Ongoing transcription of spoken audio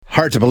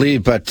Hard to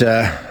believe, but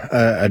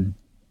a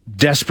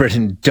desperate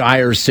and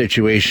dire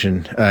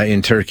situation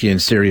in Turkey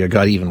and Syria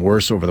got even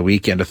worse over the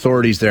weekend.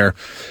 Authorities there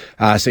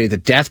say the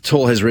death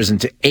toll has risen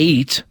to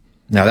 8.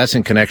 Now, that's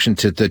in connection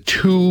to the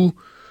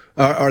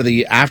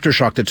the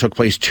aftershock that took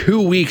place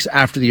 2 weeks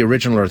after the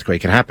original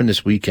earthquake. It happened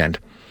this weekend,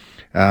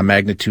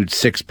 magnitude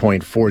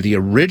 6.4. The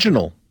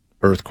original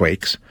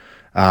earthquakes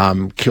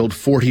killed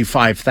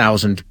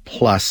 45,000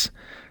 plus.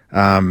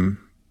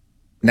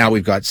 Now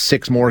we've got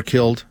 6 more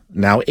killed.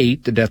 Now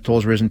 8, the death toll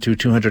has risen to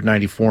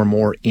 294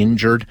 more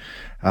injured.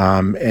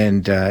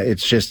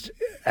 It's just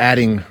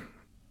adding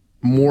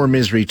more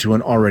misery to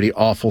an already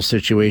awful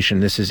situation.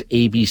 This is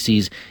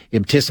ABC's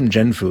Ibtisam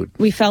Genfood.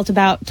 We felt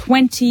about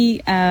 20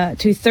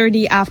 to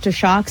 30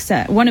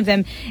 aftershocks, one of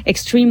them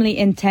extremely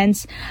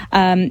intense.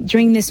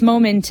 During this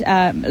moment,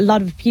 a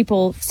lot of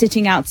people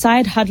sitting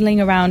outside, huddling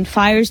around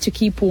fires to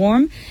keep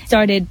warm,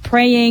 started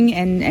praying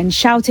and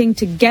shouting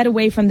to get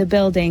away from the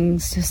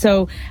buildings.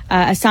 So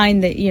a sign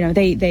that,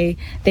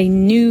 they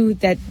knew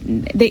that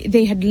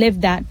they had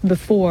lived that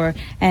before,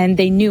 and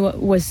they knew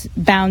it was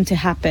bound to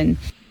happen.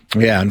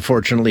 Yeah,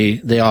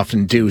 unfortunately, they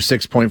often do.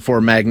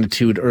 6.4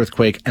 magnitude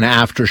earthquake, an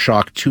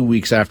aftershock 2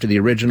 weeks after the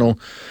original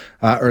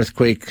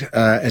earthquake.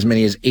 As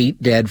many as 8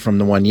 dead from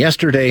the one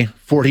yesterday,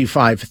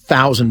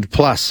 45,000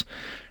 plus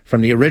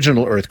from the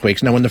original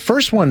earthquakes. Now, when the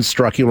first one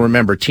struck, you'll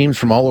remember, teams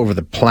from all over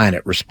the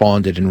planet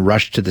responded and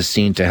rushed to the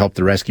scene to help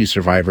the rescue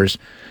survivors,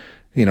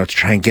 to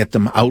try and get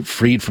them out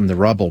freed from the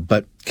rubble.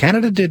 But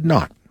Canada did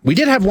not. We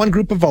did have one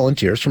group of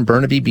volunteers from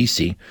Burnaby,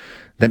 BC,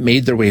 that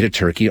made their way to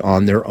Turkey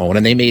on their own,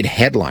 and they made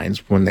headlines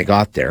when they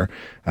got there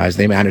as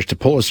they managed to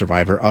pull a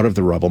survivor out of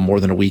the rubble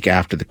more than a week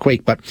after the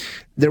quake. But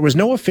there was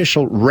no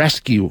official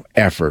rescue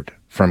effort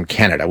from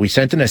Canada. We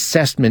sent an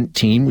assessment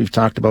team. We've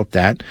talked about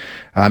that.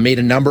 Made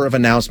a number of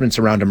announcements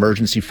around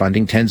emergency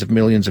funding, tens of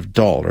millions of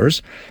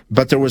dollars.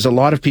 But there was a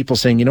lot of people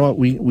saying,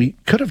 we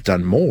could have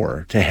done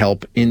more to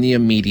help in the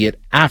immediate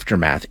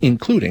aftermath,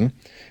 including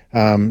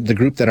the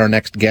group that our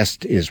next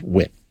guest is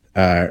with.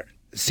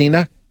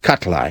 Sina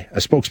Katlay, a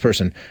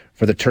spokesperson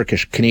for the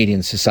Turkish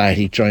Canadian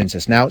Society, joins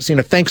us now.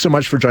 Sina, thanks so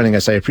much for joining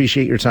us. I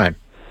appreciate your time.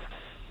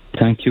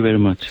 Thank you very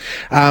much.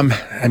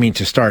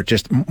 To start,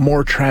 just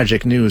more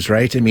tragic news,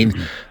 right?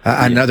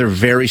 Another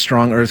very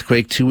strong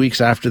earthquake 2 weeks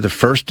after the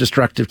first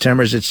destructive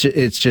tremors. It's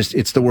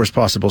the worst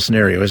possible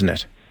scenario, isn't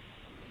it?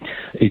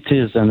 It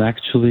is, and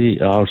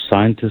actually our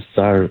scientists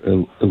are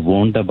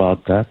warned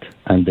about that,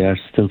 and they are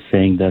still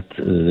saying that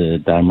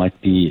there might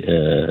be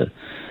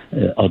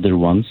other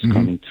ones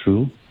coming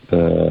through.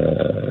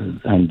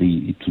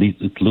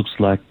 It looks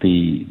like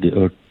the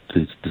earth,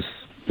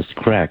 this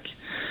crack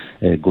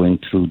going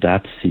through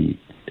that sea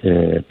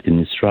in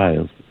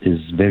Israel is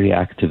very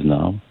active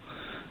now,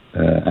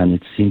 and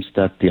it seems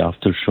that the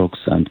aftershocks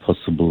and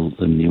possible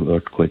new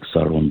earthquakes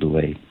are on the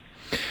way.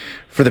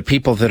 For the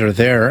people that are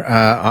there,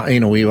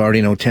 we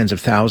already know tens of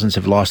thousands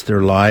have lost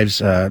their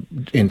lives.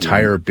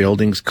 Entire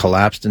buildings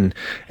collapsed and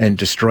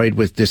destroyed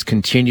with this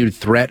continued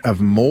threat of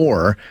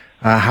more.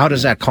 How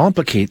does that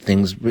complicate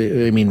things?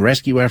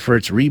 Rescue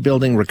efforts,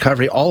 rebuilding,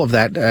 recovery, all of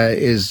that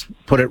is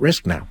put at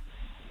risk now.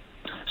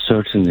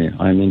 Certainly.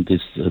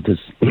 This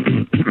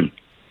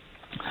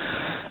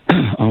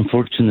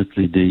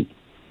unfortunately, the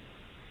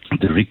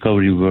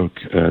recovery work,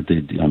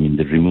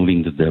 the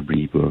removing the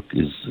debris work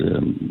is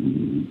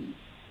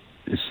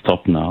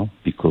stopped now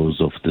because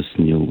of this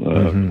new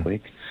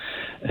earthquake.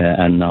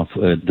 And now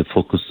the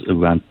focus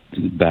went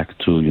back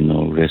to,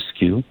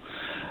 rescue.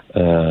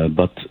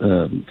 But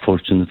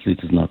fortunately,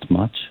 it is not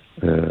much.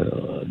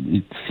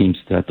 It seems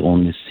that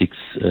only 6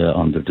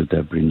 under the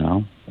debris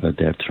now.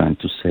 They are trying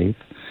to save.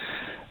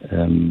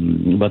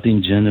 But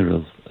in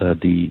general,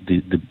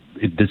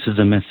 this is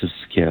a massive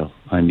scale.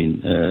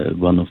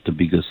 One of the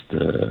biggest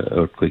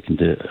earthquake in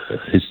the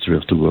history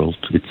of the world,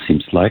 it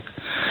seems like.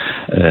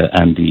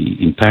 And the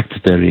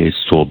impacted area is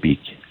so big.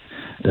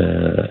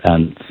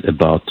 And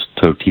about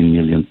 13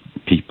 million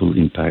people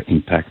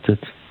impacted.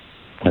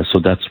 So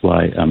that's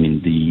why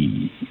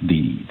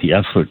the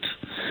effort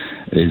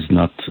is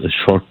not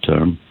short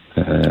term,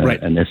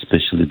 right. And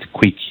especially the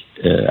quick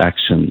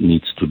action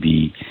needs to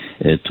be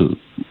to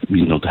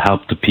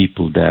help the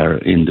people there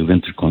in the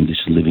winter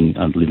condition, living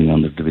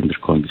under the winter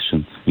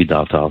condition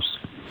without house.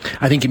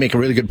 I think you make a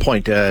really good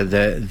point.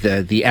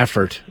 The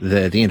effort,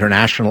 the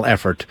international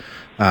effort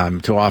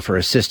to offer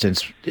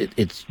assistance,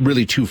 it's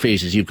really 2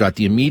 phases. You've got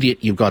the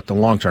immediate, you've got the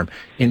long term.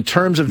 In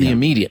terms of the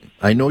immediate,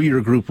 I know your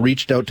group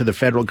reached out to the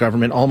federal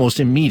government almost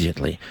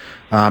immediately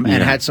and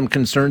had some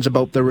concerns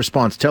about the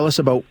response. Tell us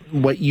about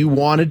what you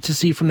wanted to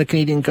see from the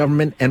Canadian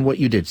government and what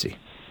you did see.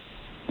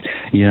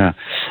 Yeah,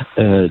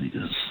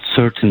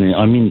 certainly.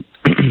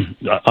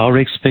 Our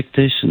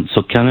expectation.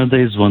 So Canada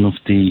is one of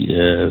the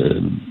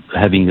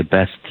having the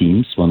best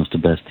teams, one of the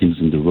best teams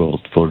in the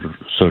world for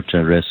search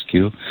and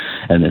rescue,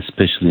 and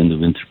especially in the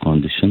winter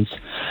conditions.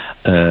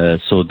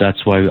 So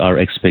that's why our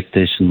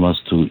expectation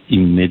was to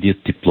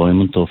immediate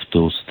deployment of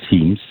those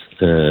teams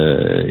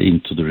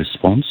into the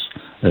response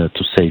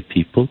to save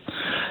people.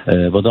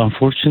 But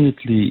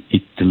unfortunately,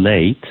 it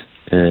delayed.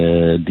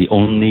 The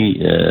only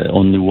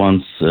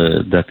ones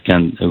that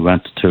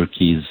went to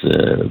Turkey is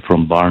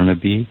from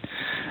Barnaby.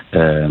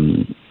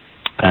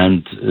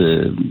 And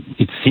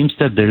it seems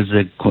that there is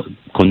a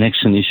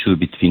connection issue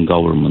between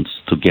governments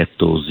to get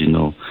those,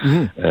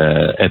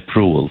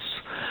 approvals.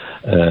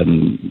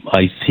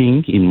 I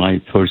think, in my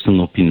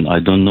personal opinion, I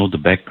don't know the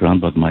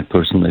background, but my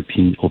personal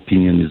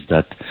opinion is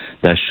that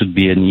there should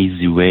be an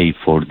easy way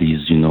for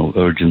these,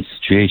 urgent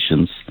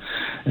situations.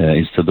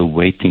 Instead of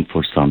waiting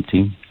for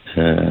something,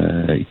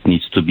 it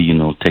needs to be,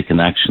 take an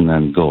action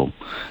and go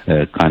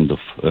kind of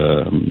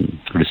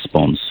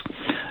response.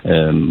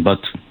 But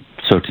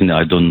certainly,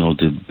 I don't know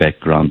the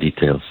background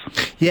details.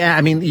 Yeah,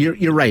 I mean,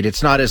 you're right.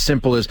 It's not as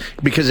simple as,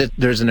 because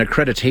there's an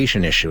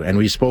accreditation issue, and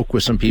we spoke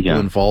with some people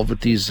involved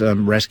with these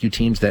rescue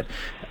teams that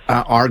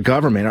our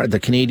government, the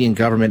Canadian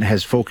government,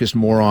 has focused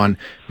more on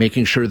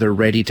making sure they're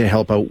ready to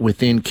help out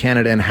within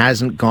Canada and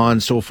hasn't gone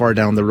so far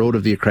down the road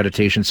of the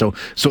accreditation.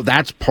 So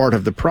that's part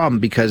of the problem,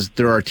 because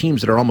there are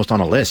teams that are almost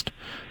on a list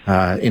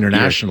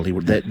internationally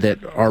that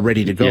are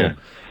ready to go. Yeah.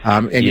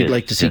 And you'd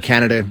like to see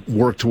Canada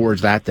work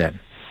towards that then.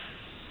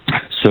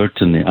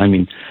 Certainly. I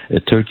mean,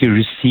 Turkey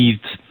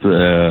received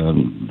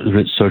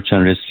search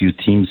and rescue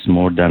teams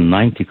more than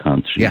 90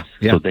 countries.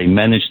 So they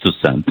managed to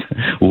send.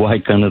 Why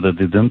Canada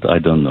didn't, I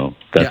don't know.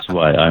 That's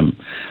why I'm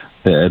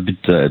a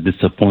bit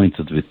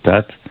disappointed with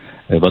that.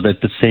 But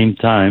at the same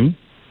time,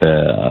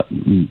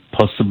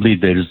 possibly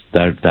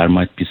there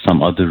might be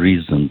some other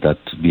reason that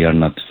we are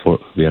not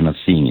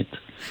seeing it.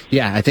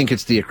 Yeah, I think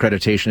it's the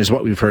accreditation is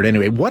what we've heard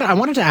anyway. What I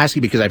wanted to ask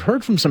you, because I've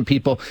heard from some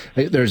people,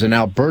 there's an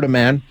Alberta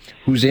man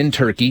who's in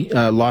Turkey,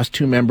 lost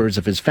 2 members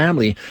of his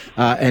family,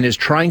 and is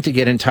trying to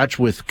get in touch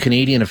with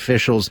Canadian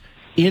officials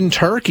in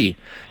Turkey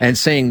and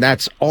saying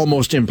that's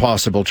almost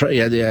impossible.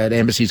 At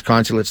embassies,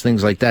 consulates,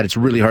 things like that. It's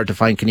really hard to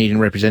find Canadian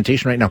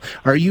representation right now.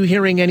 Are you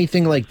hearing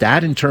anything like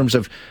that in terms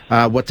of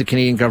what the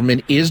Canadian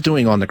government is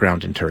doing on the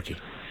ground in Turkey?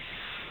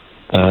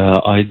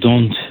 I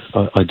don't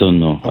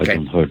know. Okay. I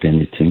don't heard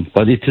anything.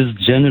 But it is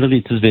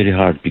very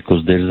hard,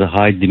 because there is a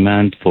high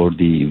demand for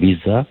the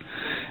visa,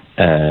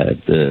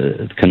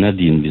 the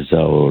Canadian visa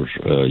or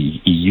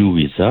EU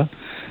visa.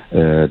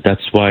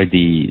 That's why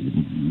the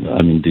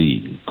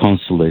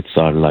consulates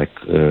are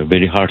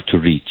very hard to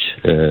reach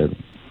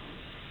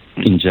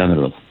in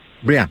general.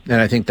 Yeah, and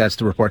I think that's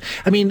the report.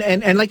 I mean,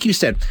 and like you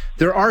said,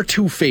 there are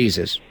 2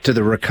 phases to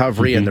the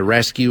recovery and the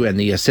rescue and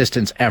the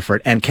assistance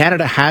effort. And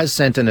Canada has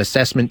sent an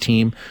assessment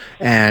team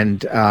and,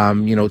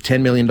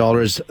 $10 million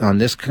on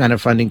this kind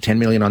of funding, $10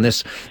 million on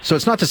this. So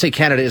it's not to say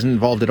Canada isn't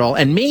involved at all.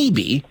 And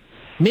maybe,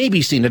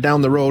 Sina,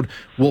 down the road,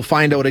 we'll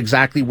find out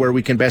exactly where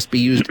we can best be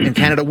used, and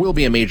Canada will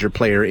be a major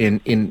player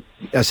in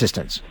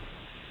assistance.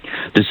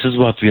 This is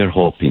what we are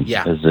hoping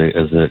as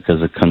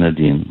a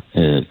Canadian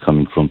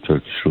coming from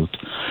Turkish root.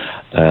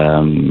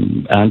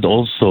 And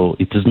also,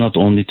 it is not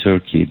only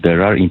Turkey.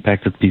 There are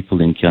impacted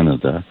people in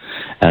Canada.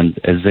 And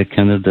as a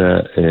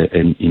Canada,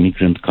 an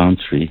immigrant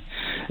country,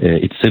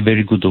 it's a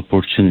very good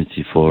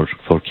opportunity for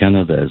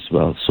Canada as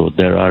well. So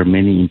there are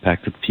many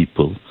impacted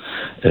people,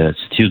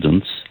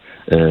 students,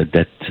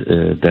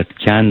 that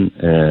can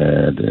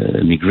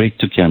migrate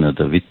to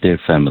Canada with their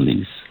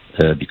families.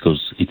 Because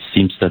it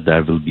seems that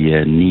there will be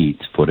a need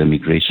for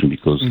immigration,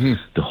 because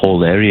the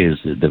whole area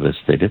is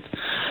devastated.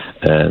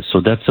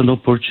 So that's an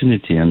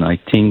opportunity, and I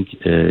think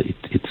it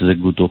is a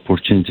good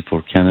opportunity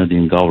for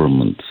Canadian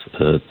government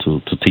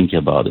to think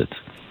about it.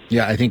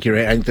 Yeah, I think you're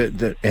right.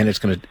 And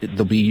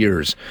there'll be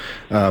years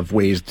of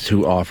ways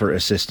to offer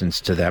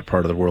assistance to that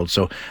part of the world.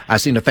 So,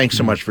 Asina, thanks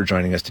so much for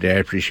joining us today. I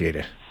appreciate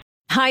it.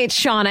 Hi, it's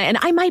Shauna, and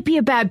I might be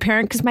a bad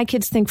parent because my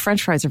kids think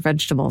French fries are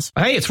vegetables.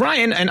 Hey, it's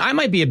Ryan, and I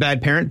might be a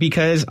bad parent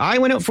because I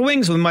went out for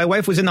wings when my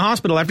wife was in the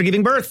hospital after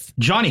giving birth.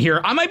 Johnny here.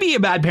 I might be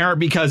a bad parent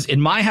because in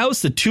my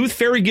house, the tooth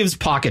fairy gives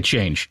pocket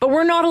change. But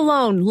we're not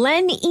alone.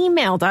 Len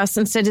emailed us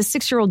and said his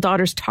 6-year-old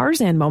daughter's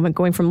Tarzan moment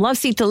going from love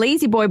seat to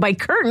lazy boy by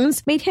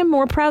curtains made him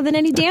more proud than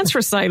any dance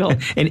recital.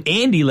 And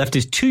Andy left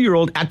his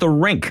 2-year-old at the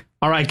rink.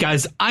 All right,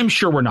 guys, I'm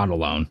sure we're not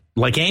alone.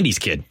 Like Andy's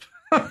kid.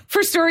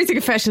 For stories and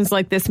confessions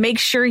like this, make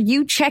sure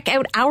you check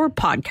out our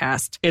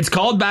podcast. It's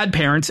called Bad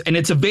Parents, and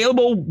it's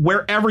available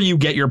wherever you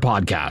get your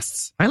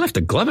podcasts. I left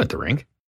a glove at the rink.